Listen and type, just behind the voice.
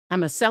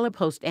I'm a Celeb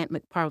host. Ant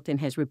McPartlin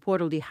has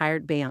reportedly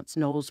hired Beyoncé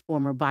Knowles'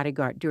 former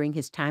bodyguard during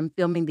his time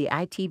filming the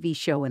ITV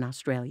show in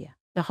Australia.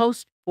 The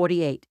host,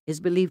 48, is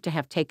believed to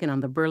have taken on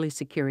the burly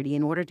security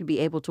in order to be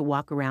able to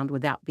walk around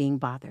without being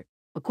bothered.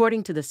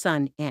 According to The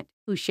Sun, Ant,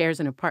 who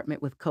shares an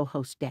apartment with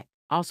co-host Dec,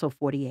 also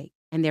 48,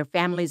 and their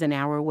family's an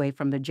hour away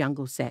from the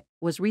jungle set,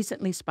 was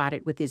recently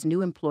spotted with his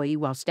new employee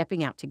while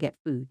stepping out to get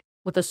food.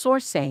 With a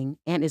source saying,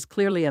 Ant is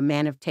clearly a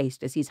man of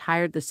taste as he's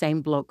hired the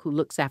same bloke who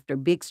looks after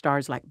big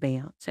stars like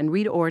Beyoncé and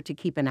Rita Ora to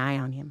keep an eye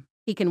on him.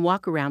 He can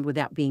walk around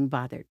without being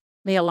bothered.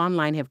 Mail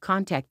Online have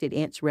contacted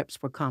Ant's reps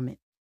for comment.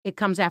 It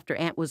comes after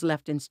Ant was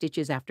left in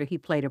stitches after he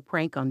played a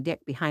prank on Dec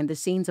behind the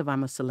scenes of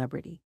I'm a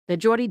Celebrity. The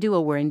Geordie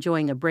duo were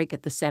enjoying a break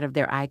at the set of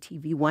their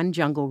ITV1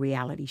 jungle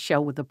reality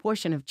show with a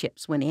portion of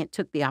chips when Ant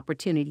took the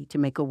opportunity to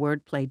make a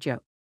wordplay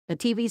joke. The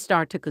TV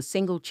star took a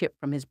single chip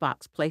from his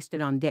box, placed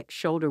it on Dec's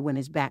shoulder when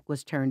his back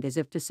was turned as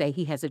if to say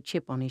he has a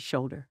chip on his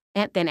shoulder.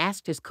 Ant then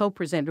asked his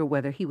co-presenter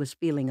whether he was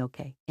feeling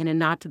okay, in a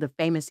nod to the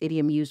famous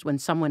idiom used when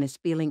someone is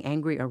feeling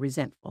angry or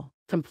resentful.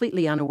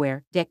 Completely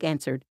unaware, Dec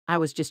answered, "I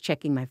was just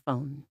checking my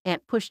phone."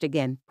 Ant pushed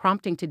again,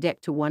 prompting Dec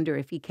to wonder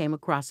if he came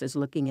across as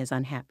looking as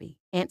unhappy.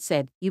 Ant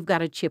said, "You've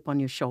got a chip on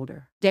your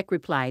shoulder." Dec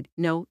replied,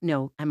 No,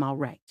 I'm all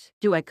right.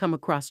 "Do I come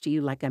across to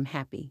you like I'm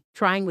happy?"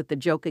 Trying with the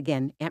joke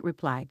again, Ant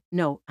replied,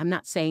 "No, I'm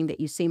not saying that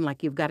you seem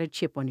like you've got a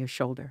chip on your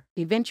shoulder."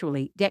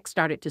 Eventually, Dec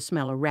started to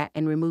smell a rat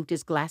and removed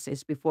his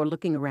glasses before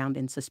looking around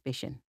in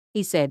suspicion.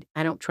 He said,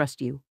 "I don't trust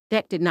you."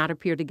 Dec did not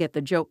appear to get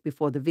the joke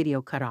before the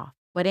video cut off,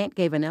 but Ant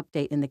gave an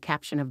update in the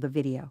caption of the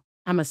video.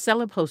 I'm a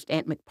Celeb host.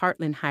 Ant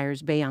McPartlin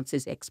hires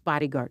Beyoncé's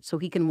ex-bodyguard so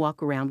he can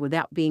walk around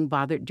without being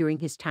bothered during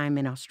his time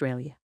in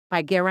Australia.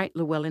 By Garrett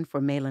Llewellyn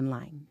for Mail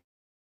Online.